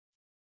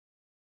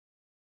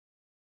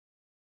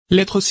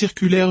Lettre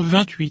circulaire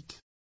 28.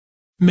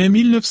 Mai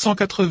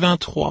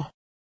 1983.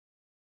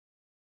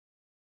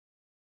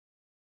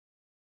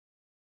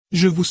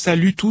 Je vous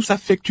salue tous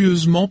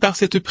affectueusement par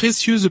cette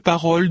précieuse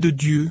parole de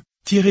Dieu,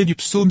 tirée du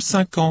psaume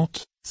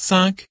 50,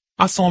 5,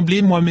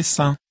 Assemblez-moi mes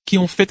saints, qui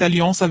ont fait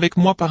alliance avec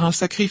moi par un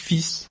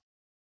sacrifice.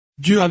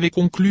 Dieu avait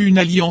conclu une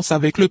alliance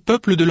avec le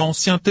peuple de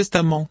l'Ancien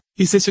Testament,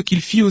 et c'est ce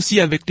qu'il fit aussi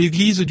avec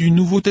l'Église du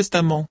Nouveau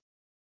Testament.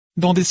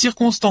 Dans des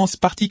circonstances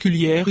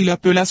particulières il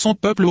appela son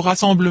peuple au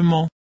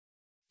rassemblement.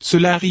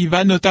 Cela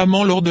arriva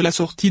notamment lors de la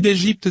sortie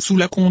d'Égypte sous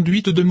la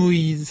conduite de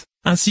Moïse,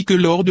 ainsi que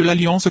lors de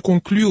l'alliance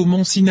conclue au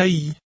mont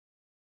Sinaï.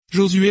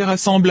 Josué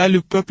rassembla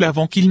le peuple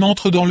avant qu'il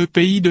n'entre dans le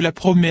pays de la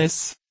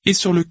promesse, et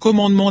sur le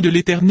commandement de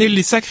l'Éternel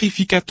les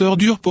sacrificateurs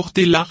durent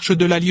porter l'arche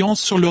de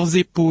l'alliance sur leurs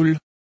épaules.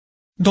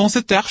 Dans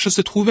cette arche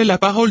se trouvait la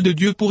parole de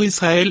Dieu pour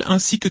Israël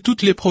ainsi que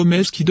toutes les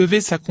promesses qui devaient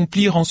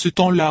s'accomplir en ce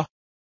temps-là.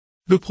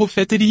 Le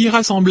prophète Élie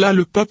rassembla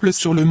le peuple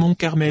sur le mont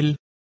Carmel.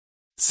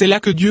 C'est là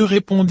que Dieu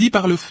répondit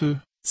par le feu.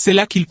 C'est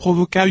là qu'il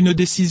provoqua une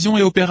décision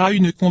et opéra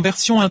une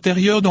conversion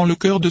intérieure dans le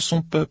cœur de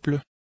son peuple.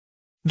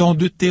 Dans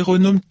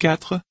Deutéronome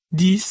 4,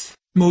 10,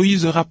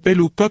 Moïse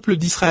rappelle au peuple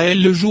d'Israël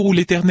le jour où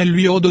l'Éternel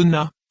lui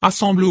ordonna, «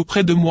 Assemble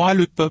auprès de moi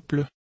le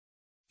peuple. »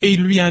 Et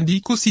il lui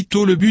indique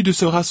aussitôt le but de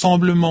ce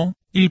rassemblement,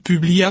 il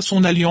publia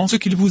son alliance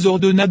qu'il vous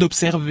ordonna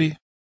d'observer.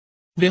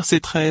 Verset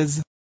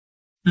 13.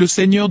 Le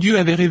Seigneur Dieu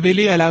avait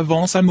révélé à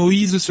l'avance à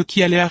Moïse ce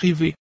qui allait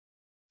arriver.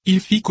 Il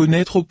fit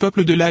connaître au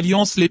peuple de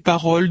l'Alliance les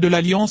paroles de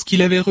l'Alliance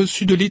qu'il avait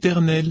reçue de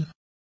l'Éternel.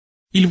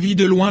 Il vit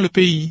de loin le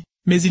pays,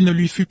 mais il ne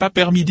lui fut pas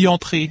permis d'y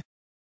entrer.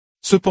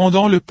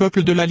 Cependant le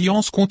peuple de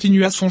l'Alliance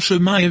continua son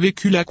chemin et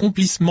vécut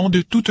l'accomplissement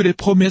de toutes les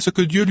promesses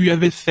que Dieu lui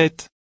avait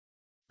faites.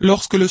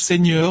 Lorsque le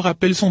Seigneur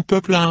appelle son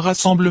peuple à un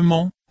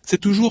rassemblement,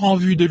 c'est toujours en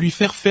vue de lui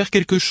faire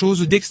quelque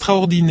chose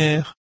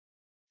d'extraordinaire.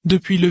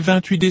 Depuis le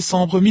 28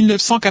 décembre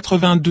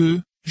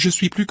 1982, je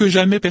suis plus que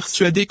jamais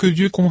persuadé que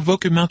Dieu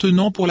convoque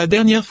maintenant pour la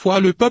dernière fois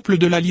le peuple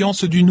de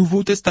l'Alliance du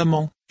Nouveau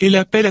Testament, et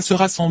l'appelle à se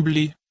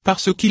rassembler,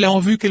 parce qu'il a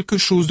en vue quelque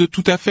chose de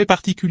tout à fait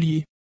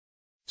particulier.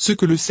 Ce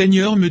que le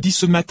Seigneur me dit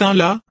ce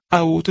matin-là,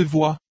 à haute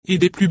voix, est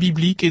des plus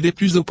bibliques et des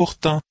plus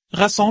opportuns,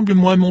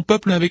 rassemble-moi mon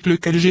peuple avec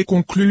lequel j'ai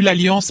conclu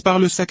l'alliance par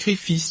le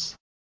sacrifice.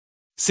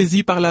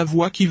 Saisi par la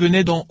voix qui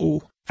venait d'en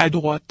haut, à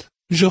droite,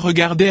 je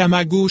regardai à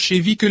ma gauche et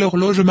vis que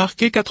l'horloge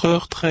marquait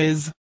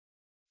 4h13.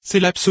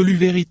 C'est l'absolue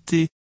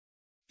vérité.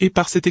 Et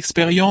par cette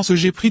expérience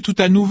j'ai pris tout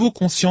à nouveau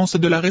conscience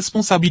de la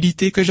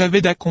responsabilité que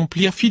j'avais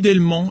d'accomplir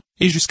fidèlement,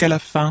 et jusqu'à la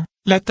fin,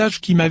 la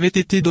tâche qui m'avait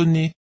été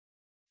donnée.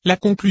 La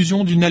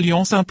conclusion d'une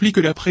alliance implique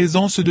la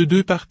présence de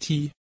deux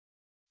parties.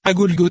 À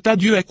Golgotha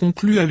Dieu a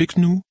conclu avec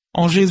nous,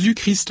 en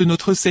Jésus-Christ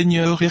notre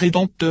Seigneur et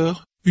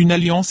Rédempteur, une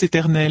alliance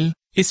éternelle,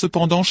 et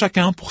cependant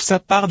chacun pour sa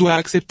part doit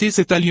accepter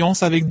cette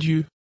alliance avec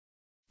Dieu.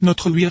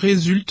 Notre oui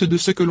résulte de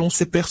ce que l'on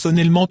s'est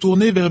personnellement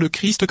tourné vers le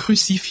Christ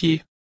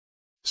crucifié.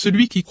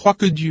 Celui qui croit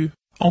que Dieu,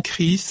 en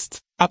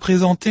Christ, a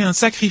présenté un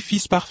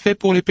sacrifice parfait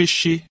pour les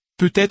péchés,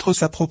 peut être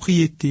sa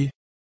propriété.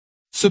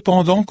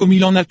 Cependant comme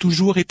il en a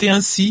toujours été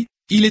ainsi,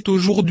 il est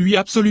aujourd'hui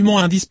absolument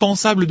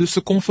indispensable de se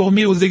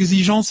conformer aux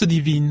exigences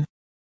divines.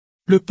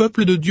 Le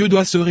peuple de Dieu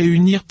doit se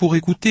réunir pour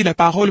écouter la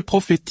parole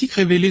prophétique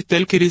révélée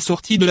telle qu'elle est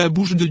sortie de la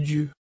bouche de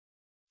Dieu.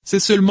 C'est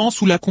seulement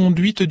sous la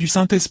conduite du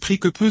Saint-Esprit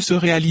que peut se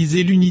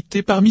réaliser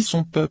l'unité parmi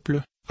son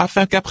peuple,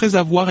 afin qu'après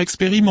avoir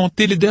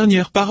expérimenté les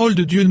dernières paroles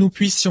de Dieu nous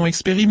puissions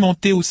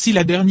expérimenter aussi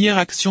la dernière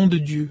action de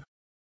Dieu.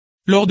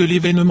 Lors de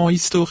l'événement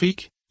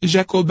historique,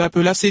 Jacob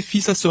appela ses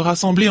fils à se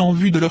rassembler en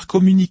vue de leur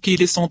communiquer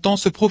les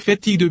sentences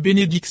prophétiques de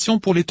bénédiction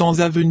pour les temps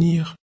à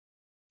venir.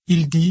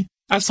 Il dit,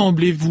 «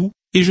 Assemblez-vous,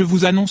 et je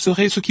vous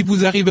annoncerai ce qui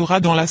vous arrivera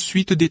dans la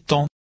suite des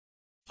temps.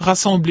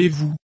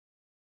 Rassemblez-vous. »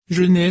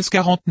 Genèse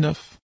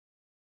 49.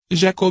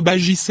 Jacob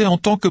agissait en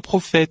tant que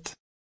prophète.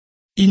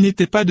 Il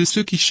n'était pas de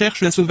ceux qui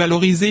cherchent à se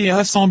valoriser et à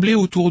assembler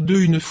autour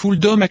d'eux une foule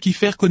d'hommes à qui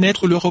faire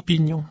connaître leur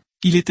opinion.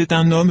 Il était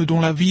un homme dont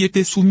la vie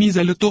était soumise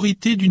à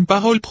l'autorité d'une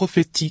parole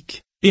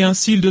prophétique, et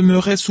ainsi il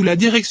demeurait sous la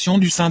direction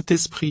du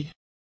Saint-Esprit.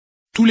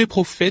 Tous les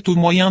prophètes au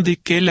moyen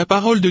desquels la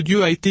parole de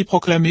Dieu a été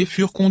proclamée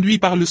furent conduits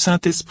par le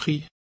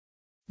Saint-Esprit.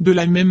 De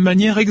la même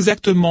manière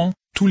exactement,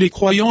 tous les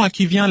croyants à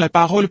qui vient la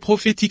parole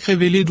prophétique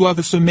révélée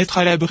doivent se mettre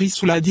à l'abri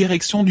sous la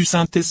direction du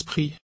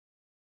Saint-Esprit.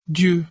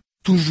 Dieu,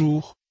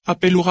 toujours,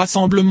 appelle au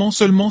rassemblement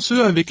seulement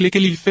ceux avec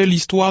lesquels il fait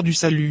l'histoire du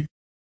salut.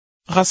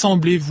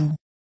 Rassemblez-vous.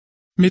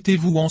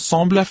 Mettez-vous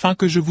ensemble afin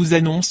que je vous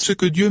annonce ce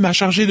que Dieu m'a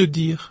chargé de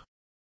dire.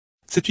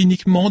 C'est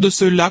uniquement de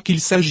cela qu'il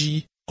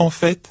s'agit, en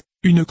fait,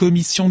 une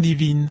commission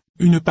divine,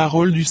 une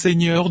parole du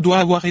Seigneur doit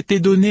avoir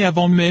été donnée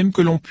avant même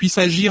que l'on puisse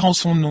agir en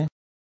son nom.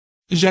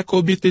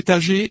 Jacob était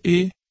âgé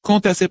et, quant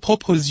à ses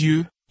propres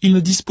yeux, il ne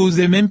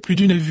disposait même plus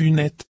d'une vue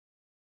nette.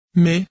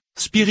 Mais,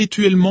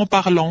 spirituellement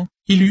parlant,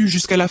 il eut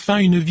jusqu'à la fin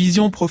une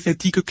vision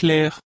prophétique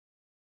claire.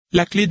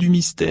 La clé du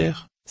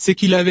mystère, c'est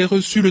qu'il avait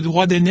reçu le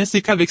droit d'aînesse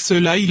et qu'avec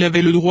cela il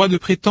avait le droit de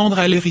prétendre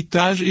à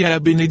l'héritage et à la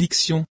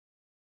bénédiction.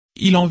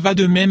 Il en va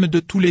de même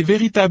de tous les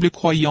véritables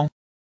croyants.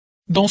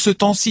 Dans ce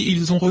temps-ci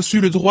ils ont reçu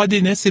le droit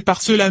d'aînesse et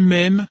par cela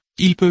même,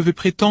 ils peuvent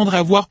prétendre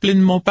avoir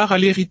pleinement part à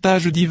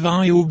l'héritage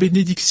divin et aux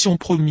bénédictions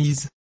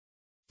promises.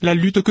 La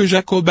lutte que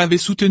Jacob avait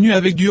soutenue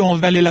avec Dieu en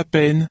valait la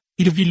peine,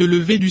 il vit le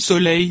lever du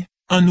soleil,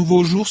 un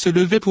nouveau jour se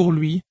levait pour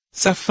lui,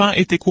 sa fin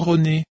était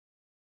couronnée.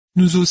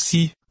 Nous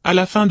aussi, à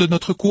la fin de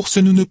notre course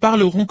nous ne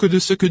parlerons que de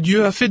ce que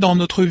Dieu a fait dans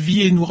notre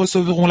vie et nous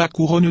recevrons la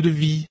couronne de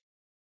vie.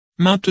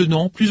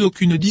 Maintenant plus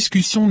aucune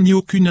discussion ni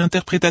aucune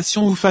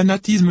interprétation ou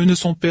fanatisme ne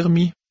sont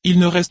permis, il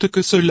ne reste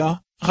que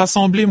cela,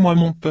 rassemblez-moi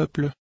mon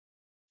peuple.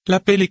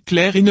 L'appel est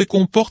clair et ne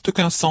comporte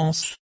qu'un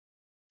sens.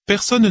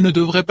 Personne ne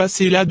devrait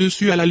passer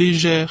là-dessus à la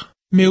légère,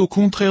 mais au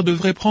contraire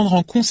devrait prendre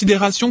en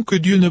considération que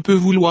Dieu ne peut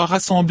vouloir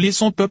rassembler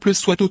son peuple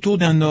soit autour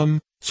d'un homme,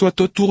 soit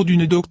autour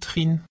d'une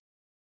doctrine.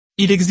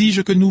 Il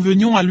exige que nous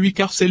venions à lui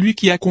car c'est lui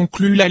qui a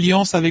conclu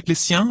l'alliance avec les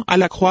siens à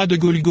la croix de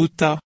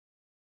Golgotha.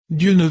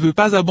 Dieu ne veut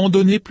pas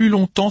abandonner plus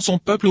longtemps son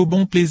peuple au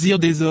bon plaisir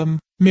des hommes,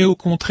 mais au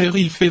contraire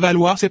il fait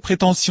valoir ses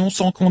prétentions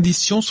sans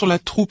condition sur la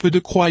troupe de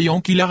croyants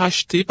qu'il a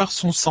rachetés par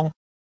son sang.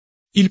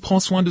 Il prend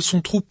soin de son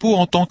troupeau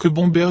en tant que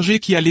bon berger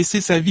qui a laissé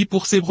sa vie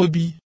pour ses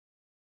brebis.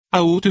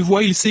 À haute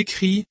voix il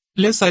s'écrie, «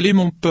 Laisse aller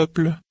mon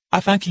peuple,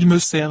 afin qu'il me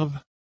serve. »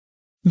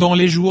 Dans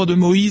les jours de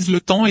Moïse le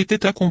temps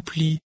était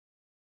accompli.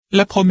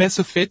 La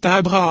promesse faite à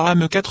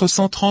Abraham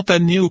 430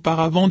 années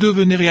auparavant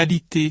devenait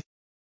réalité.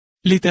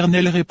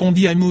 L'Éternel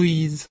répondit à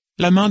Moïse, «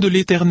 La main de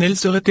l'Éternel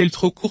serait-elle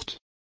trop courte?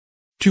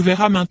 Tu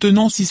verras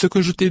maintenant si ce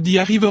que je t'ai dit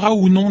arrivera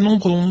ou non. »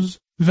 Nombre 11,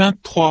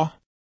 23.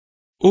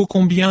 Oh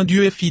combien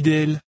Dieu est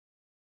fidèle!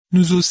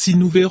 Nous aussi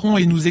nous verrons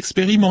et nous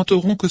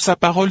expérimenterons que sa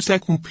parole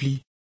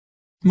s'accomplit.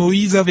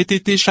 Moïse avait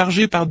été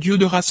chargé par Dieu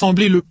de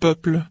rassembler le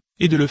peuple,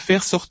 et de le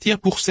faire sortir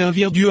pour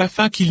servir Dieu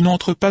afin qu'il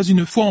n'entre pas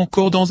une fois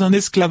encore dans un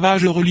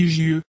esclavage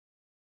religieux.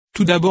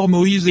 Tout d'abord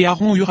Moïse et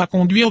Aaron eurent à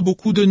conduire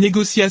beaucoup de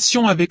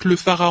négociations avec le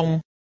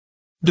Pharaon.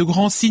 De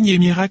grands signes et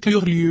miracles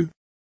eurent lieu.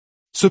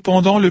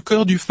 Cependant le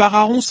cœur du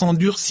Pharaon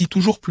s'endurcit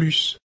toujours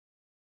plus.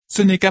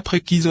 Ce n'est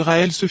qu'après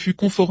qu'Israël se fut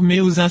conformé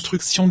aux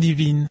instructions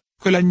divines,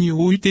 que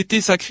l'agneau eût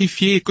été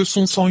sacrifié et que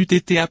son sang eût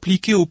été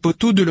appliqué aux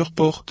poteaux de leur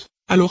porte,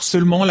 alors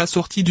seulement la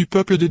sortie du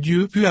peuple de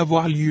Dieu put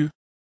avoir lieu.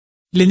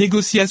 Les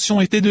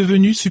négociations étaient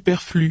devenues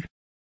superflues.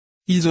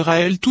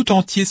 Israël tout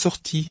entier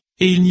sortit,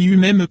 et il n'y eut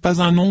même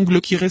pas un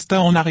ongle qui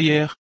resta en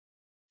arrière.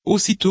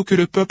 Aussitôt que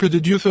le peuple de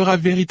Dieu fera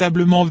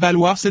véritablement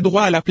valoir ses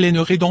droits à la pleine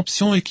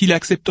rédemption et qu'il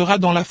acceptera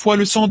dans la foi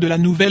le sang de la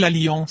nouvelle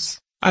alliance,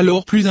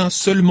 alors plus un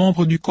seul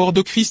membre du corps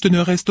de Christ ne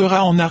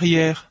restera en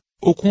arrière,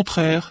 au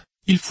contraire,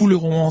 ils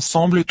fouleront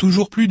ensemble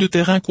toujours plus de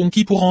terrain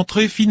conquis pour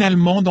entrer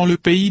finalement dans le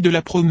pays de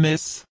la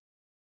promesse.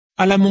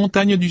 À la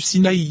montagne du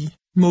Sinaï,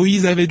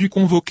 Moïse avait dû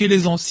convoquer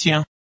les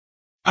anciens.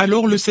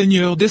 Alors le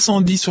Seigneur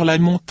descendit sur la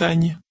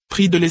montagne,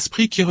 prit de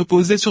l'esprit qui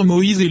reposait sur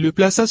Moïse et le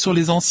plaça sur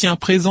les anciens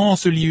présents en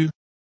ce lieu.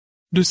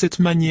 De cette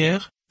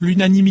manière,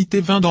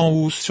 l'unanimité vint d'en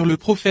haut sur le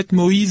prophète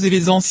Moïse et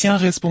les anciens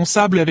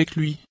responsables avec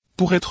lui,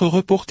 pour être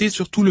reportés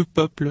sur tout le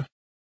peuple.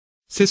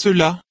 C'est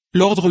cela,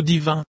 l'ordre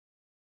divin.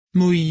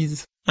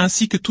 Moïse,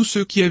 ainsi que tous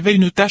ceux qui avaient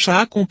une tâche à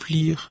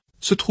accomplir,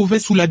 se trouvaient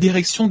sous la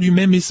direction du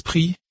même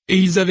esprit, et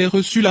ils avaient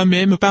reçu la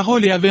même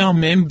parole et avaient un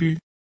même but.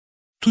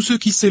 Tous ceux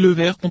qui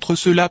s'élevèrent contre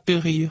cela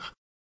périrent.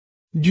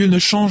 Dieu ne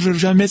change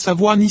jamais sa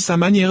voix ni sa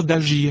manière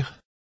d'agir.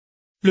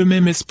 Le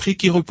même esprit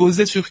qui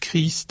reposait sur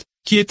Christ,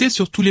 qui était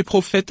sur tous les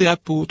prophètes et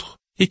apôtres,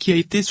 et qui a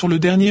été sur le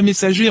dernier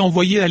messager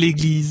envoyé à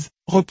l'Église,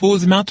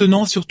 repose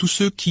maintenant sur tous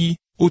ceux qui,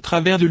 au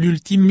travers de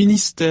l'ultime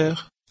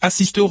ministère,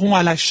 assisteront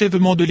à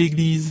l'achèvement de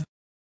l'Église.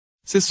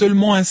 C'est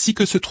seulement ainsi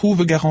que se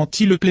trouve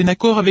garanti le plein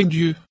accord avec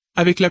Dieu,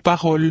 avec la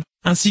parole,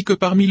 ainsi que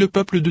parmi le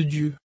peuple de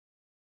Dieu.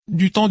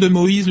 Du temps de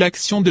Moïse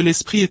l'action de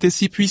l'Esprit était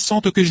si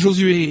puissante que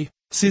Josué,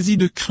 saisi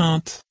de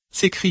crainte,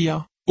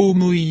 s'écria, « Ô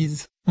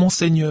Moïse, mon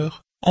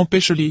Seigneur,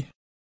 empêche-les. »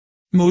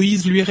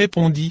 Moïse lui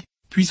répondit,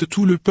 « Puisse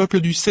tout le peuple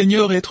du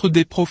Seigneur être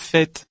des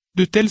prophètes,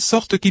 de telle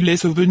sorte qu'il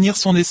laisse venir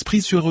son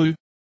esprit sur eux. »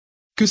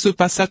 Que se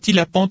passa-t-il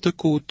à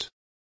Pentecôte?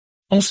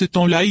 En ce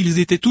temps-là ils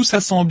étaient tous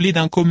assemblés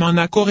d'un commun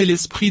accord et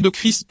l'esprit de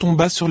Christ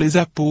tomba sur les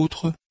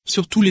apôtres,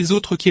 sur tous les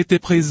autres qui étaient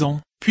présents,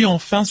 puis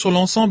enfin sur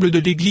l'ensemble de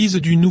l'Église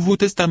du Nouveau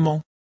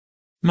Testament.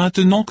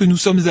 Maintenant que nous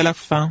sommes à la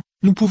fin,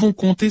 nous pouvons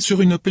compter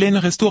sur une pleine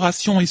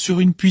restauration et sur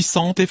une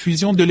puissante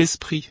effusion de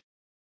l'Esprit.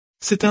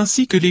 C'est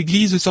ainsi que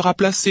l'Église sera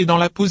placée dans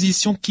la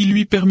position qui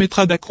lui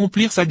permettra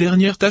d'accomplir sa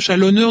dernière tâche à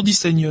l'honneur du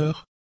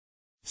Seigneur.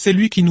 C'est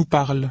lui qui nous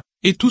parle,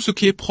 et tout ce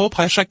qui est propre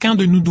à chacun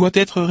de nous doit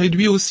être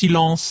réduit au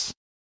silence.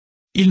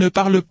 Il ne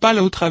parle pas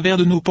là au travers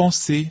de nos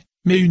pensées,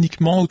 mais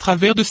uniquement au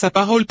travers de sa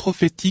parole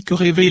prophétique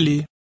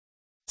révélée.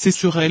 C'est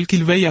sur elle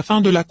qu'il veille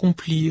afin de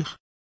l'accomplir.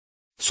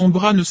 Son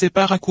bras ne s'est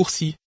pas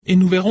raccourci, et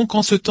nous verrons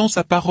qu'en ce temps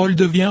sa parole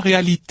devient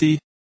réalité.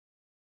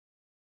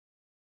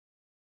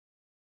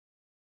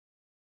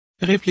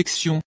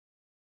 Réflexion.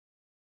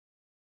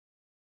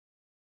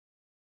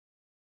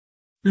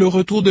 Le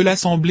retour de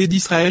l'Assemblée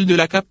d'Israël de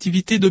la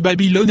captivité de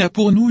Babylone a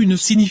pour nous une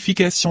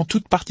signification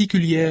toute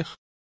particulière.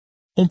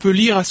 On peut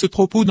lire à ce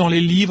propos dans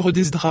les livres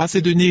d'Esdras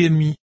et de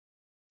Néhémie.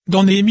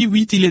 Dans Néhémie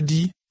 8 il est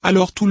dit, «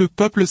 Alors tout le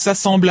peuple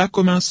s'assembla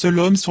comme un seul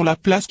homme sur la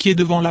place qui est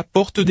devant la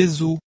porte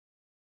des eaux. »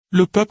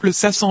 le peuple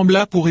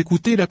s'assembla pour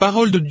écouter la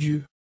parole de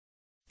Dieu.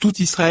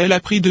 Tout Israël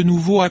apprit de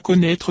nouveau à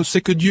connaître ce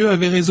que Dieu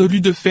avait résolu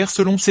de faire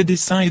selon ses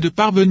desseins et de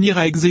parvenir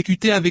à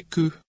exécuter avec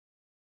eux.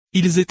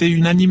 Ils étaient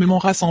unanimement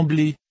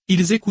rassemblés,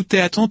 ils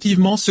écoutaient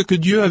attentivement ce que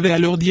Dieu avait à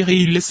leur dire et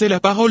ils laissaient la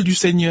parole du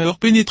Seigneur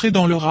pénétrer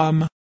dans leur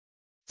âme.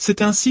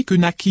 C'est ainsi que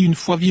naquit une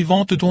foi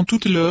vivante dont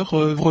toute leur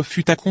œuvre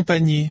fut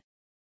accompagnée.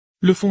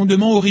 Le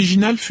fondement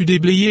original fut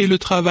déblayé et le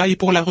travail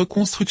pour la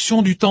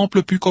reconstruction du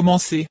temple put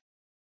commencer.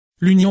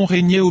 L'union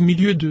régnait au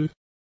milieu d'eux.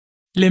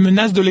 Les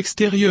menaces de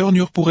l'extérieur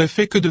n'eurent pour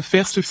effet que de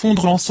faire se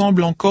fondre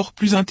ensemble encore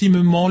plus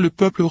intimement le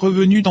peuple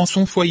revenu dans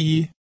son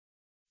foyer.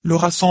 Le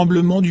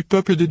rassemblement du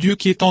peuple de Dieu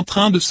qui est en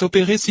train de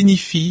s'opérer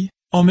signifie,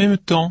 en même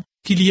temps,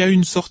 qu'il y a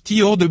une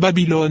sortie hors de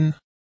Babylone.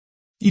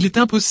 Il est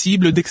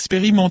impossible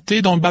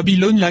d'expérimenter dans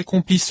Babylone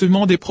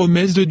l'accomplissement des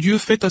promesses de Dieu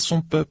faites à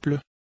son peuple.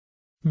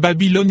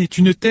 Babylone est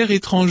une terre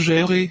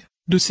étrangère et,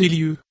 de ces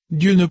lieux,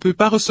 Dieu ne peut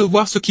pas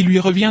recevoir ce qui lui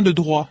revient de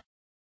droit.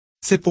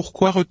 C'est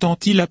pourquoi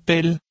retentit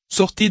l'appel,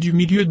 sortez du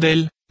milieu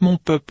d'elle, mon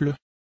peuple.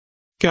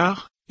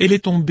 Car, elle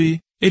est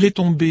tombée,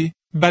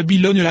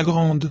 Babylone la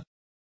grande.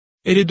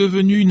 Elle est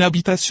devenue une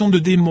habitation de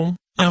démons,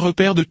 un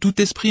repère de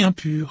tout esprit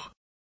impur.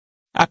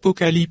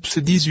 Apocalypse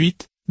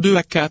 18,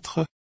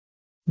 2-4.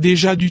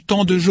 Déjà du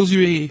temps de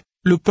Josué,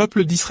 le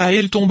peuple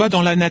d'Israël tomba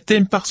dans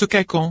l'anathème parce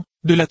qu'Acan,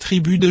 de la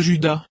tribu de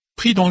Juda,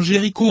 prit dans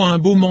Jéricho un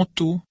beau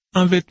manteau,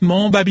 un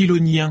vêtement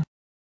babylonien.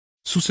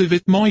 Sous ce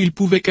vêtement il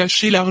pouvait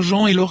cacher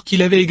l'argent et l'or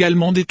qu'il avait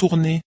également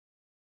détourné.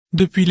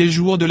 Depuis les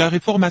jours de la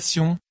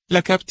Réformation,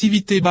 la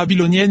captivité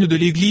babylonienne de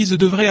l'Église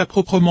devrait à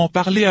proprement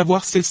parler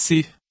avoir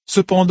cessé.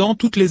 Cependant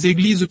toutes les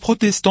églises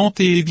protestantes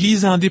et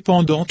églises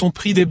indépendantes ont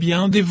pris des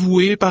biens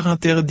dévoués par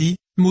interdit,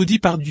 maudits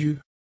par Dieu.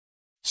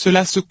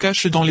 Cela se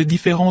cache dans les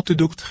différentes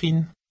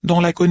doctrines, dans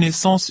la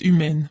connaissance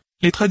humaine,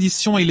 les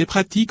traditions et les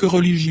pratiques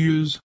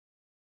religieuses.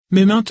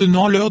 Mais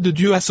maintenant l'heure de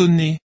Dieu a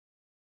sonné.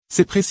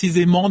 C'est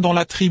précisément dans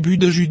la tribu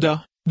de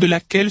Juda, de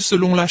laquelle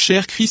selon la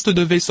chair Christ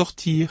devait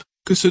sortir,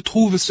 que se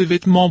trouve ce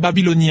vêtement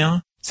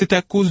babylonien, c'est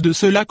à cause de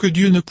cela que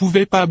Dieu ne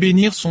pouvait pas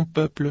bénir son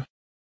peuple.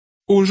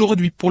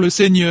 Aujourd'hui pour le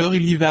Seigneur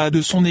il y va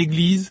de son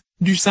Église,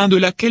 du sein de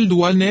laquelle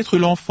doit naître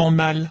l'enfant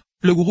mâle,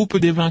 le groupe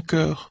des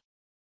vainqueurs.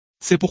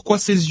 C'est pourquoi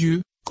ses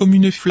yeux, comme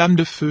une flamme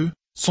de feu,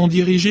 sont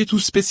dirigés tout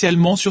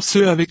spécialement sur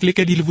ceux avec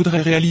lesquels il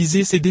voudrait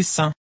réaliser ses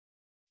desseins.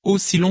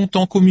 Aussi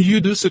longtemps qu'au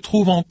milieu d'eux se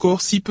trouve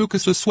encore si peu que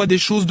ce soit des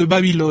choses de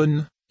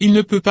Babylone, il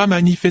ne peut pas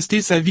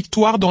manifester sa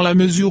victoire dans la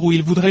mesure où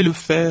il voudrait le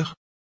faire.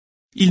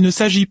 Il ne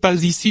s'agit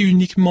pas ici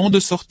uniquement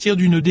de sortir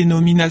d'une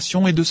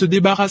dénomination et de se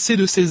débarrasser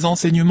de ses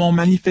enseignements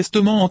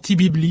manifestement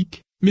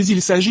anti-bibliques, mais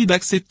il s'agit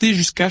d'accepter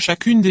jusqu'à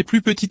chacune des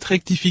plus petites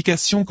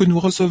rectifications que nous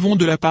recevons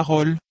de la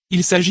parole.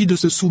 Il s'agit de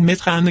se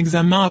soumettre à un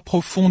examen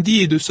approfondi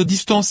et de se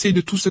distancer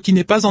de tout ce qui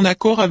n'est pas en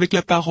accord avec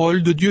la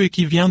parole de Dieu et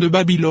qui vient de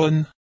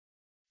Babylone.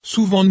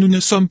 Souvent nous ne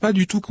sommes pas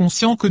du tout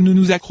conscients que nous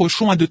nous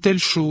accrochons à de telles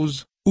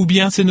choses, ou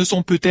bien ce ne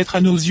sont peut-être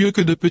à nos yeux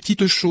que de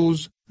petites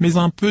choses, mais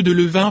un peu de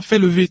levain fait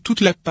lever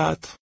toute la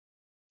pâte.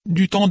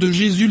 Du temps de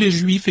Jésus les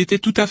Juifs étaient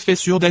tout à fait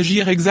sûrs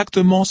d'agir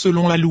exactement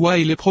selon la loi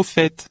et les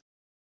prophètes.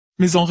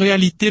 Mais en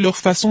réalité leur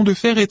façon de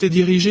faire était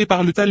dirigée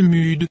par le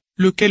Talmud,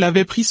 lequel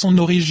avait pris son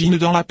origine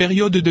dans la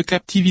période de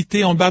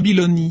captivité en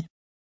Babylonie.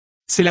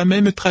 C'est la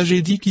même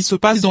tragédie qui se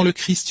passe dans le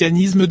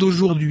christianisme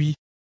d'aujourd'hui.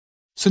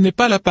 Ce n'est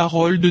pas la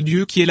parole de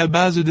Dieu qui est la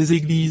base des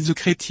églises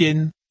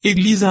chrétiennes,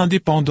 églises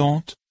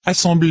indépendantes,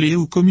 assemblées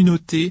ou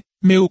communautés,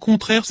 mais au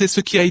contraire c'est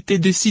ce qui a été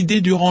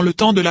décidé durant le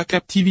temps de la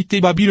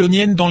captivité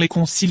babylonienne dans les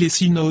conciles et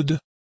synodes.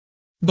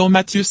 Dans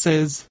Matthieu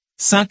 16,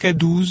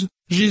 5-12,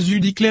 Jésus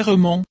dit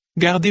clairement, «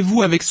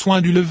 Gardez-vous avec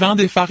soin du levain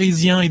des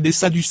pharisiens et des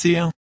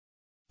sadducéens. »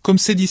 Comme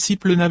ses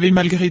disciples n'avaient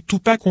malgré tout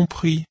pas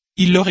compris,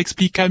 il leur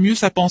expliqua mieux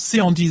sa pensée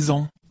en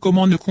disant, «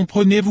 Comment ne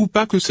comprenez-vous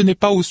pas que ce n'est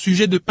pas au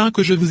sujet de pain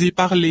que je vous ai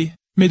parlé,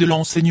 mais de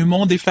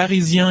l'enseignement des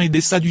pharisiens et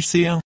des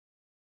sadducéens. »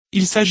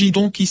 Il s'agit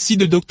donc ici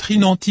de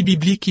doctrines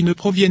anti-bibliques qui ne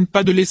proviennent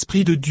pas de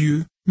l'Esprit de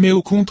Dieu, mais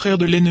au contraire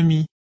de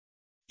l'ennemi.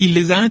 Il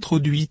les a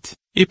introduites,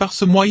 et par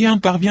ce moyen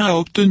parvient à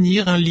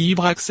obtenir un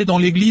libre accès dans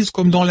l'Église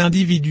comme dans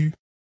l'individu.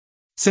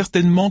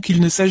 Certainement qu'il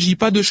ne s'agit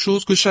pas de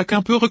choses que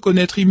chacun peut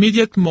reconnaître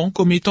immédiatement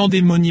comme étant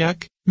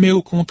démoniaques, mais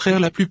au contraire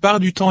la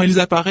plupart du temps elles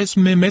apparaissent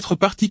même être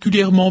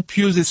particulièrement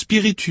pieuses et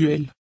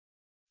spirituelles.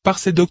 Par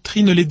ces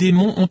doctrines les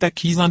démons ont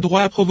acquis un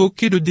droit à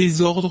provoquer le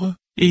désordre,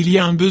 et il y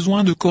a un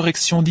besoin de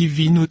correction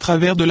divine au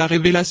travers de la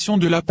révélation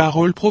de la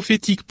parole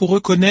prophétique pour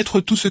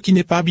reconnaître tout ce qui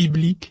n'est pas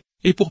biblique,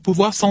 et pour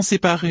pouvoir s'en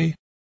séparer.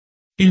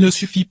 Il ne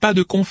suffit pas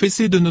de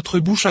confesser de notre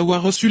bouche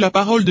avoir reçu la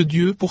parole de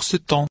Dieu pour ce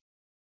temps.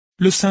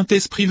 Le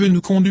Saint-Esprit veut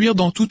nous conduire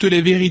dans toutes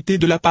les vérités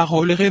de la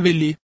parole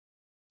révélée.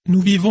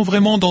 Nous vivons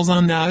vraiment dans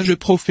un âge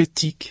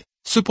prophétique.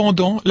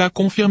 Cependant, la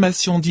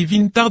confirmation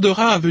divine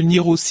tardera à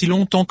venir aussi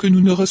longtemps que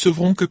nous ne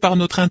recevrons que par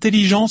notre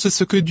intelligence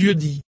ce que Dieu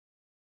dit.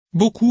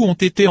 Beaucoup ont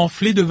été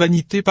enflés de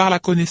vanité par la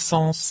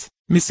connaissance,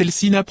 mais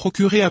celle-ci n'a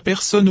procuré à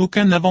personne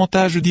aucun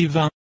avantage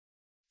divin.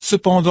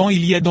 Cependant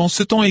il y a dans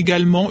ce temps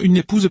également une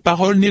épouse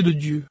parole née de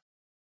Dieu.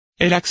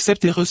 Elle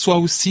accepte et reçoit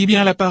aussi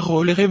bien la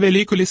parole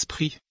révélée que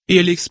l'Esprit, et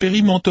elle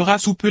expérimentera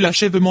sous peu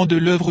l'achèvement de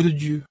l'œuvre de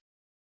Dieu.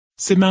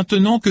 C'est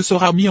maintenant que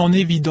sera mis en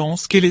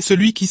évidence quel est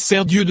celui qui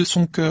sert Dieu de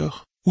son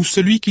cœur, ou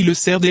celui qui le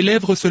sert des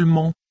lèvres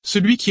seulement,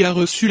 celui qui a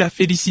reçu la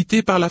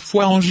félicité par la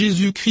foi en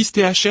Jésus-Christ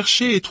et a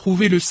cherché et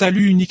trouvé le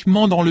salut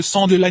uniquement dans le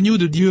sang de l'agneau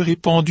de Dieu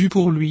répandu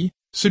pour lui,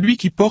 celui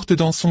qui porte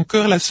dans son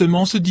cœur la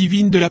semence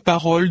divine de la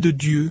parole de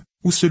Dieu,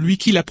 ou celui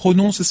qui la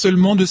prononce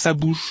seulement de sa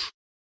bouche.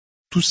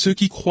 Tous ceux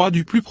qui croient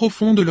du plus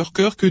profond de leur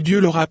cœur que Dieu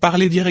leur a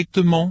parlé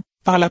directement,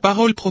 par la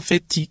parole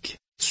prophétique,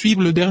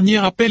 suivent le dernier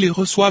appel et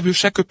reçoivent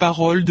chaque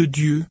parole de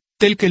Dieu,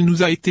 telle qu'elle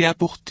nous a été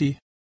apportée.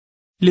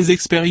 Les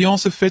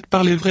expériences faites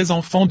par les vrais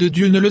enfants de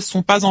Dieu ne le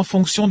sont pas en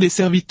fonction des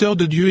serviteurs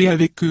de Dieu et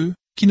avec eux,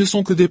 qui ne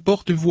sont que des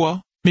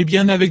porte-voix, mais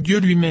bien avec Dieu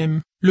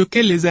lui-même,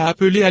 lequel les a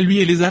appelés à lui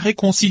et les a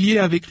réconciliés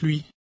avec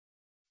lui.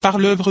 Par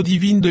l'œuvre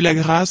divine de la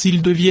grâce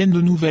ils deviennent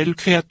de nouvelles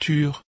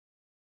créatures.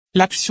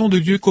 L'action de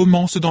Dieu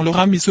commence dans leur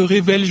âme et se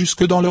révèle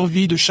jusque dans leur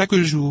vie de chaque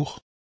jour.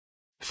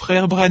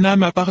 Frère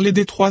Branham a parlé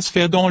des 3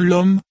 sphères dans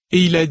l'homme,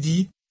 et il a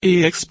dit,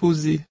 et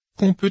exposé,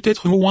 qu'on peut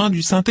être loin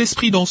du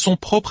Saint-Esprit dans son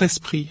propre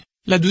esprit,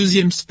 la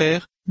 2e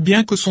sphère,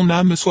 bien que son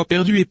âme soit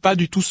perdue et pas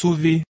du tout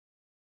sauvée.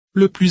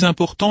 Le plus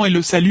important est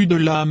le salut de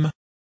l'âme.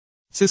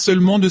 C'est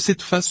seulement de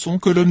cette façon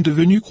que l'homme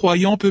devenu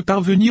croyant peut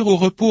parvenir au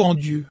repos en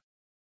Dieu.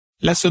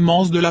 La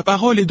semence de la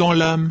parole est dans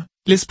l'âme,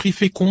 l'esprit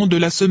fécond de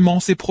la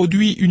semence et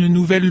produit une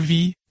nouvelle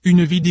vie,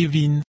 une vie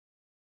divine.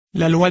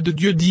 La loi de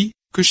Dieu dit,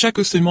 que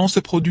chaque semence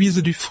produise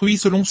du fruit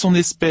selon son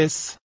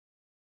espèce.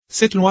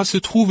 Cette loi se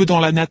trouve dans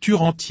la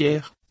nature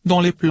entière,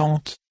 dans les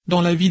plantes,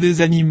 dans la vie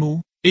des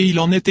animaux, et il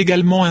en est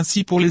également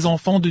ainsi pour les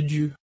enfants de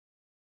Dieu.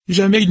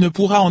 Jamais il ne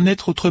pourra en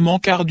être autrement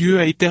car Dieu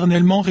a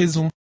éternellement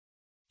raison.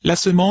 La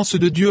semence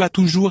de Dieu a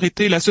toujours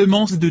été la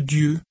semence de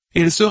Dieu,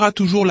 et elle sera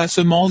toujours la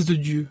semence de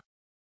Dieu.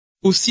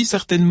 Aussi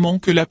certainement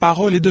que la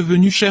parole est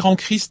devenue chair en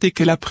Christ et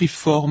qu'elle a pris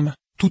forme,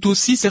 tout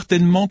aussi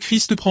certainement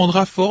Christ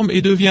prendra forme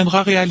et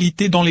deviendra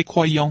réalité dans les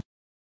croyants.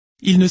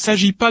 Il ne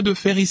s'agit pas de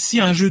faire ici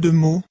un jeu de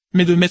mots,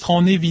 mais de mettre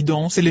en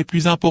évidence les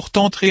plus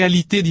importantes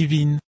réalités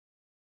divines.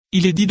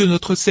 Il est dit de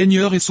notre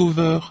Seigneur et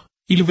Sauveur,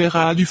 il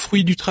verra du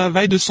fruit du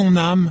travail de son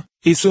âme,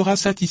 et sera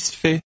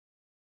satisfait.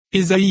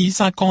 Ésaïe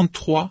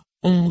 53,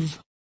 11.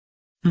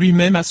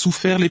 Lui-même a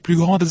souffert les plus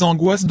grandes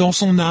angoisses dans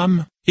son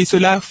âme, et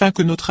cela afin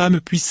que notre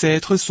âme puisse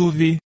être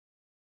sauvée.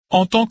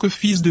 En tant que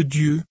Fils de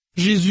Dieu,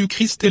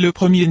 Jésus-Christ est le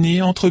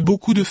premier-né entre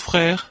beaucoup de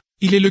frères,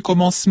 il est le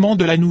commencement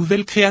de la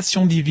nouvelle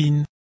création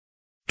divine.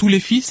 Tous les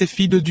fils et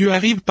filles de Dieu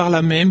arrivent par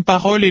la même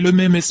parole et le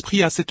même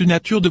esprit à cette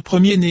nature de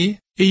premier-né,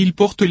 et ils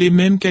portent les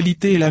mêmes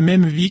qualités et la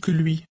même vie que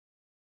lui.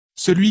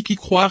 Celui qui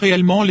croit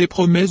réellement les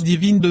promesses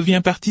divines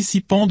devient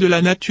participant de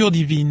la nature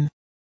divine.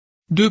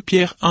 2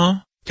 Pierre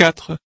 1,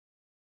 4.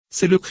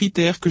 C'est le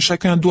critère que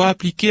chacun doit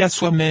appliquer à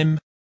soi-même.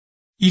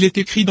 Il est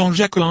écrit dans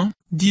Jacques 1,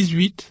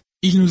 18,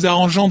 « Il nous a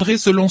engendrés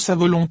selon sa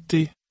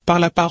volonté, par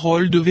la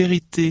parole de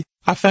vérité,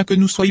 afin que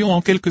nous soyons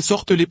en quelque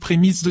sorte les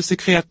prémices de ses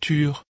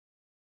créatures. »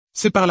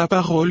 C'est par la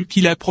parole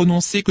qu'il a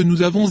prononcée que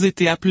nous avons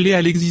été appelés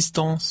à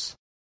l'existence.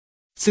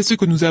 C'est ce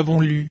que nous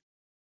avons lu.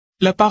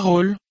 La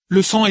parole,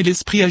 le sang et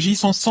l'esprit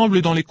agissent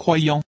ensemble dans les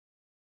croyants.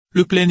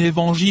 Le plein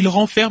évangile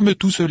renferme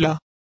tout cela.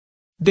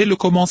 Dès le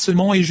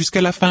commencement et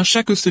jusqu'à la fin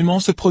chaque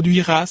semence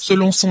produira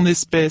selon son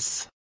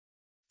espèce.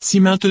 Si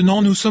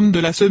maintenant nous sommes de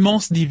la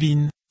semence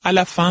divine, à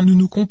la fin nous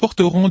nous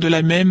comporterons de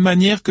la même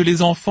manière que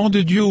les enfants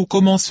de Dieu au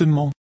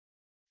commencement.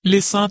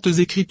 Les saintes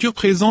écritures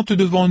présentent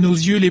devant nos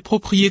yeux les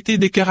propriétés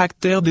des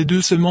caractères des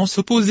 2 semences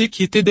opposées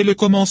qui étaient dès le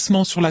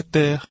commencement sur la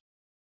terre.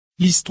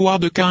 L'histoire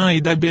de Caïn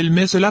et d'Abel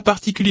met cela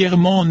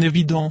particulièrement en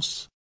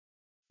évidence.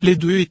 Les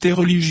 2 étaient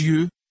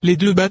religieux, les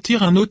 2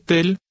 bâtirent un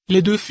autel,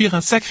 les 2 firent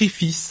un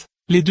sacrifice,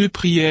 les 2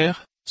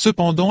 prièrent,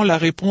 cependant la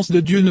réponse de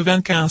Dieu ne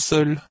vint qu'à un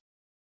seul.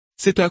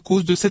 C'est à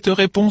cause de cette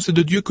réponse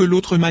de Dieu que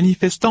l'autre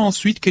manifesta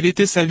ensuite quelle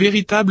était sa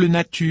véritable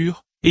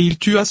nature, et il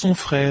tua son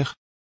frère.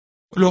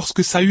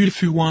 Lorsque Saül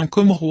fut oint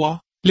comme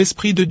roi,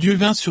 l'Esprit de Dieu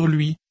vint sur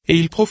lui, et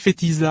il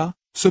prophétisa,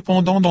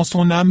 cependant dans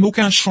son âme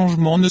aucun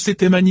changement ne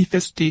s'était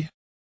manifesté.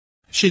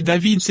 Chez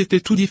David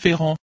c'était tout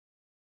différent.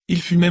 Il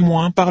fut même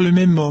oint par le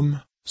même homme,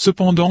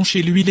 cependant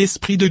chez lui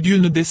l'Esprit de Dieu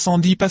ne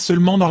descendit pas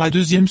seulement dans la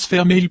 2e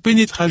sphère mais il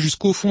pénétra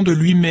jusqu'au fond de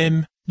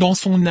lui-même, dans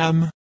son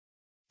âme.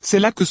 C'est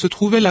là que se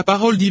trouvait la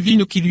parole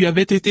divine qui lui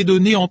avait été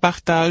donnée en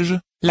partage,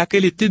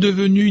 laquelle était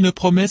devenue une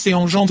promesse et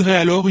engendrait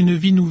alors une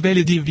vie nouvelle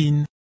et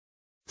divine.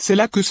 C'est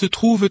là que se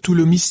trouve tout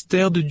le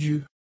mystère de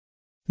Dieu.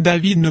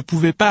 David ne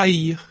pouvait pas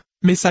haïr,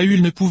 mais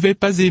Saül ne pouvait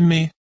pas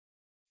aimer.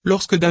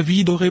 Lorsque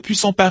David aurait pu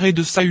s'emparer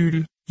de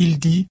Saül, il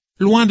dit, «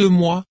 Loin de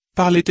moi,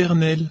 par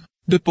l'Éternel,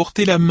 de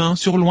porter la main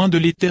sur loin de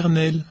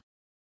l'Éternel. »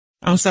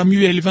 1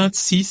 Samuel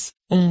 26,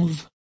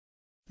 11.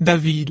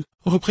 David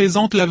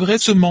représente la vraie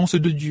semence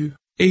de Dieu,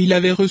 et il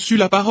avait reçu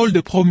la parole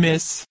de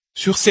promesse,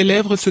 sur ses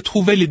lèvres se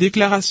trouvaient les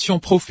déclarations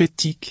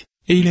prophétiques,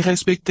 et il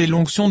respectait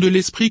l'onction de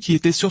l'Esprit qui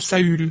était sur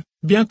Saül,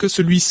 bien que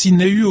celui-ci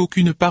n'ait eu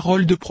aucune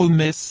parole de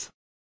promesse.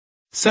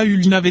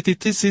 Saül n'avait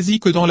été saisi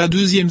que dans la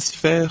 2e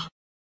sphère.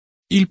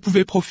 Il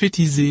pouvait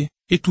prophétiser,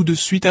 et tout de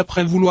suite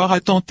après vouloir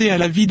attenter à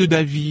la vie de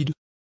David.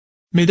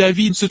 Mais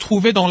David se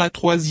trouvait dans la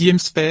troisième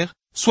sphère,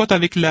 soit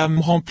avec l'âme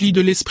remplie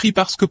de l'esprit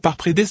parce que par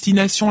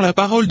prédestination la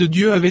parole de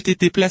Dieu avait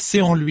été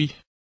placée en lui.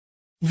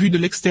 Vu de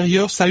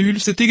l'extérieur, Saül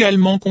s'est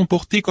également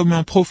comporté comme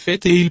un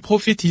prophète et il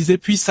prophétisait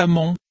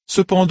puissamment,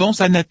 cependant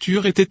sa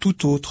nature était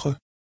tout autre.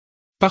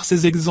 Par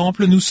ces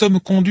exemples nous sommes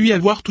conduits à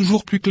voir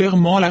toujours plus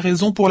clairement la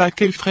raison pour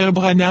laquelle frère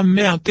Branham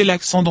met un tel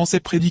accent dans ses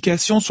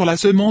prédications sur la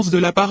semence de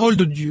la parole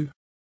de Dieu.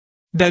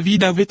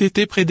 David avait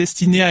été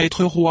prédestiné à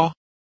être roi.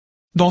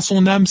 Dans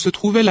son âme se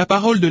trouvait la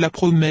parole de la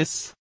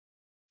promesse.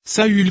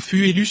 Saül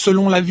fut élu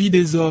selon l'avis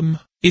des hommes,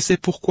 et c'est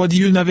pourquoi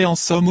Dieu n'avait en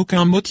somme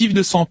aucun motif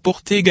de s'en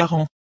porter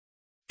garant.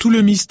 Tout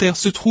le mystère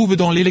se trouve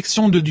dans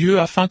l'élection de Dieu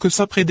afin que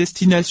sa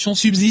prédestination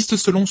subsiste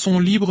selon son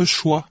libre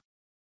choix.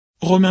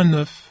 Romains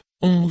 9,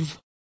 11.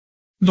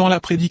 Dans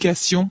la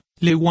prédication,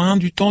 les oins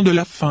du temps de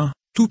la fin,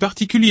 tout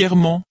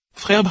particulièrement,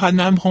 frère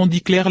Branham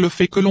rendit clair le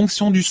fait que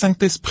l'onction du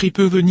Saint-Esprit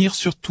peut venir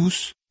sur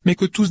tous, mais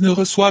que tous ne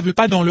reçoivent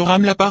pas dans leur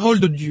âme la parole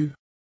de Dieu.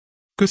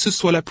 Que ce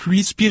soit la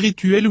pluie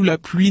spirituelle ou la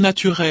pluie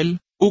naturelle,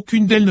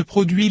 aucune d'elles ne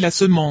produit la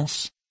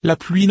semence, la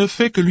pluie ne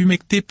fait que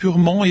l'humecter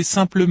purement et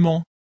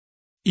simplement.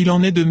 Il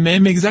en est de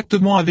même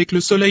exactement avec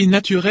le soleil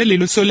naturel et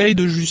le soleil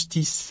de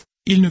justice,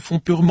 ils ne font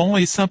purement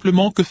et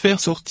simplement que faire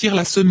sortir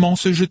la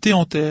semence jetée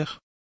en terre.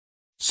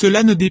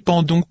 Cela ne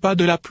dépend donc pas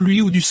de la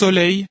pluie ou du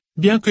soleil,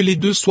 bien que les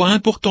deux soient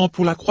importants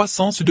pour la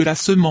croissance de la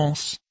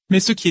semence, mais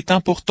ce qui est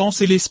important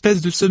c'est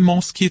l'espèce de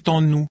semence qui est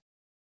en nous.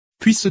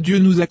 Puisse Dieu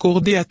nous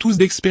accorder à tous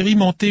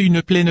d'expérimenter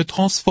une pleine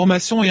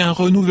transformation et un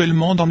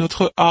renouvellement dans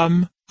notre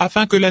âme,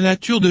 afin que la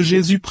nature de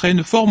Jésus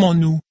prenne forme en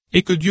nous,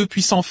 et que Dieu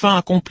puisse enfin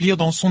accomplir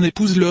dans son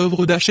épouse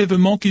l'œuvre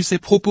d'achèvement qu'il s'est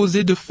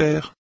proposé de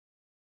faire.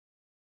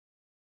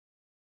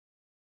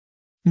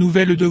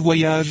 Nouvelles de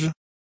voyage.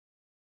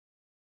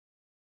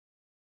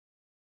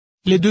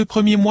 Les 2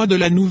 premiers mois de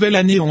la nouvelle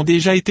année ont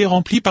déjà été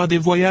remplis par des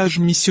voyages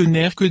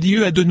missionnaires que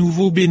Dieu a de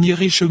nouveau bénis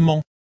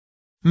richement.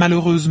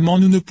 Malheureusement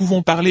nous ne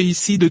pouvons parler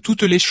ici de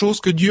toutes les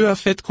choses que Dieu a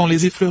faites qu'en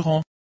les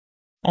effleurant.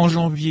 En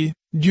janvier,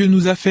 Dieu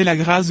nous a fait la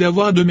grâce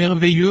d'avoir de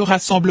merveilleux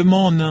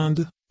rassemblements en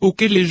Inde,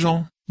 auxquels les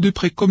gens, de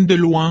près comme de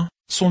loin,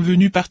 sont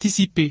venus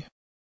participer.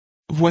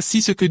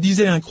 Voici ce que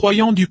disait un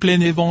croyant du plein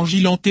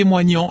évangile en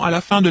témoignant à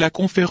la fin de la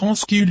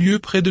conférence qui eut lieu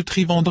près de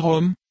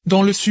Trivandrum,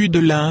 dans le sud de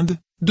l'Inde,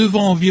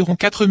 devant environ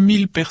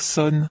 4000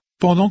 personnes.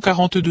 Pendant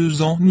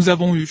 42 ans nous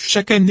avons eu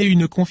chaque année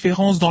une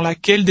conférence dans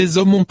laquelle des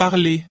hommes ont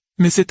parlé,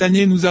 mais cette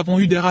année nous avons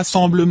eu des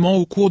rassemblements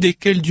au cours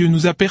desquels Dieu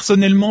nous a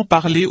personnellement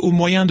parlé au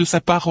moyen de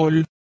sa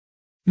parole.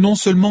 Non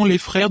seulement les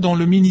frères dans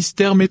le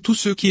ministère mais tous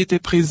ceux qui étaient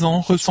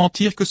présents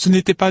ressentirent que ce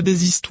n'étaient pas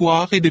des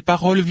histoires et des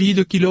paroles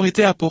vides qui leur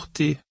étaient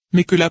apportées,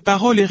 mais que la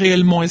parole est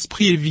réellement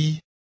esprit et vie.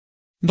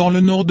 Dans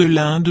le nord de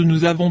l'Inde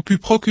nous avons pu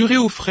procurer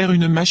aux frères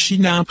une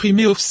machine à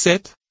imprimer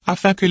offset,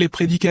 afin que les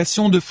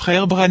prédications de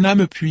frère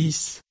Branham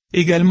puissent,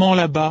 également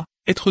là-bas,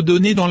 être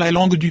données dans la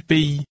langue du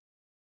pays.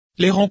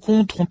 Les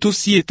rencontres ont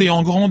aussi été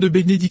en grande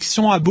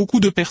bénédiction à beaucoup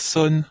de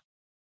personnes.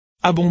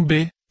 À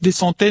Bombay, des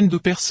centaines de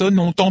personnes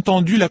ont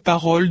entendu la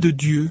parole de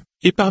Dieu,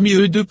 et parmi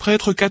eux 2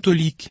 prêtres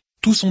catholiques,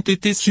 tous ont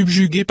été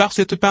subjugués par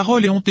cette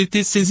parole et ont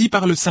été saisis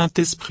par le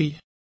Saint-Esprit.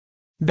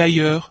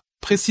 D'ailleurs,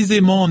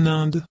 précisément en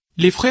Inde,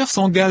 les frères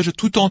s'engagent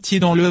tout entiers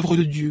dans l'œuvre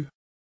de Dieu.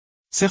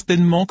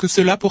 Certainement que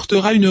cela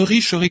portera une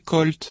riche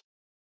récolte.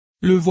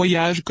 Le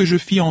voyage que je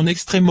fis en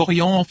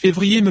Extrême-Orient en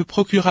février me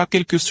procura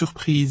quelques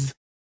surprises.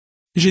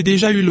 J'ai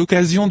déjà eu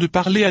l'occasion de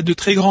parler à de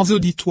très grands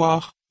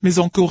auditoires, mais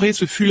en Corée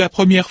ce fut la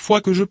première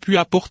fois que je pus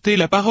apporter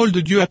la parole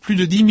de Dieu à plus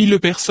de 10 000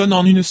 personnes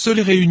en une seule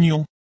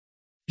réunion.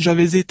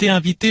 J'avais été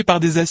invité par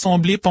des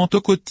assemblées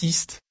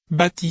pentecôtistes,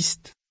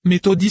 baptistes,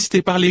 méthodistes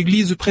et par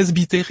l'église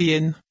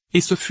presbytérienne,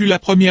 et ce fut la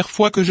première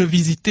fois que je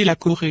visitais la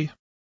Corée.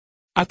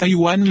 À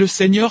Taïwan le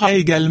Seigneur a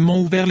également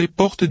ouvert les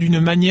portes d'une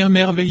manière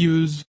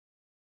merveilleuse.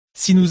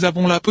 Si nous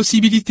avons la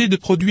possibilité de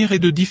produire et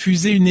de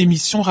diffuser une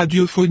émission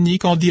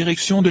radiophonique en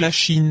direction de la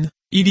Chine,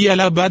 il y a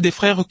là-bas des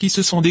frères qui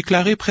se sont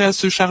déclarés prêts à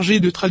se charger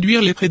de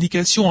traduire les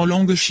prédications en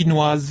langue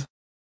chinoise.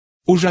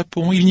 Au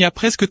Japon il n'y a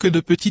presque que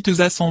de petites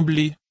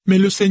assemblées, mais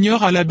le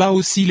Seigneur a là-bas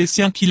aussi les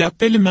siens qu'il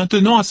appelle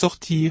maintenant à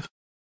sortir.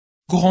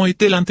 Grand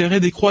était l'intérêt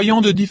des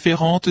croyants de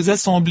différentes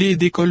assemblées et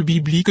d'écoles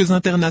bibliques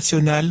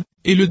internationales,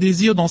 et le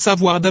désir d'en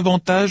savoir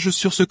davantage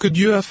sur ce que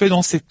Dieu a fait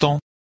dans ces temps.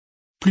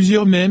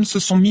 Plusieurs même se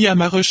sont mis à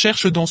ma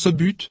recherche dans ce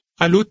but,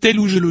 à l'hôtel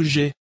où je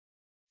logeais.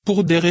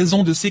 Pour des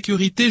raisons de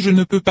sécurité je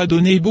ne peux pas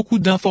donner beaucoup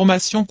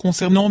d'informations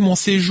concernant mon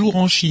séjour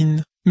en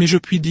Chine, mais je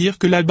puis dire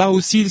que là-bas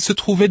aussi il se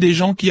trouvait des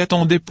gens qui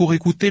attendaient pour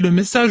écouter le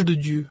message de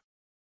Dieu.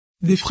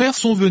 Des frères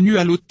sont venus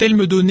à l'hôtel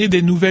me donner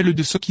des nouvelles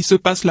de ce qui se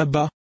passe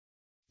là-bas.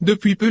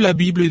 Depuis peu la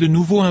Bible est de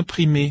nouveau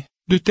imprimée,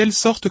 de telle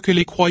sorte que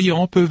les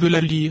croyants peuvent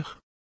la lire.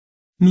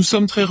 Nous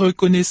sommes très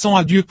reconnaissants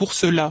à Dieu pour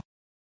cela.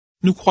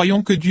 Nous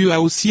croyons que Dieu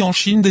a aussi en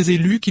Chine des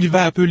élus qu'il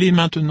va appeler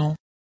maintenant.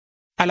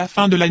 À la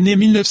fin de l'année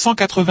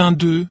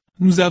 1982,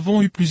 nous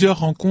avons eu plusieurs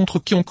rencontres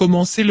qui ont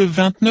commencé le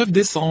 29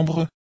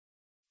 décembre.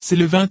 C'est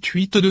le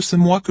 28 de ce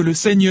mois que le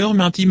Seigneur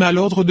m'intima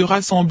l'ordre de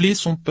rassembler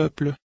son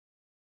peuple.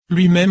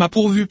 Lui-même a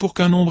pourvu pour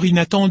qu'un nombre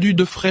inattendu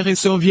de frères et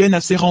sœurs viennent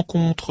à ces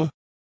rencontres.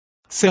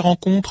 ces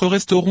rencontres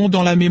resteront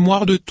dans la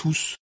mémoire de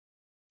tous.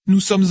 Nous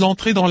sommes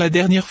entrés dans la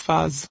dernière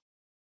phase.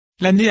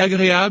 L'année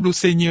agréable au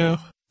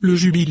Seigneur, le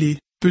jubilé,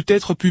 peut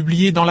être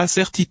publié dans la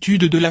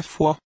certitude de la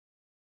foi.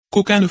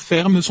 Qu'aucun ne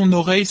ferme son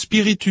oreille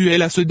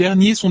spirituelle à ce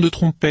dernier son de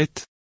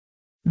trompette.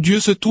 Dieu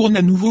se tourne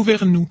à nouveau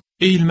vers nous,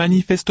 et il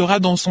manifestera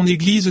dans son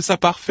Église sa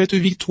parfaite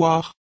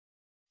victoire.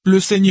 Le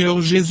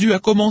Seigneur Jésus a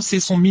commencé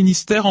son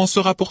ministère en se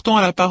rapportant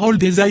à la parole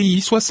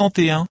d'Ésaïe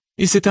 61,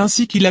 et c'est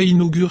ainsi qu'il a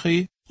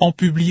inauguré, en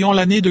publiant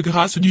l'année de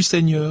grâce du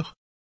Seigneur.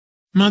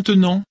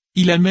 Maintenant,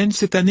 il amène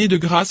cette année de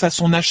grâce à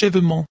son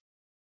achèvement.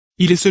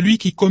 Il est celui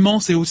qui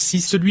commence et aussi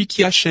celui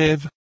qui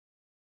achève.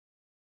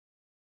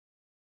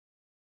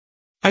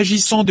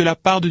 Agissant de la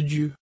part de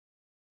Dieu.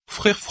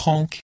 Frère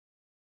Franck.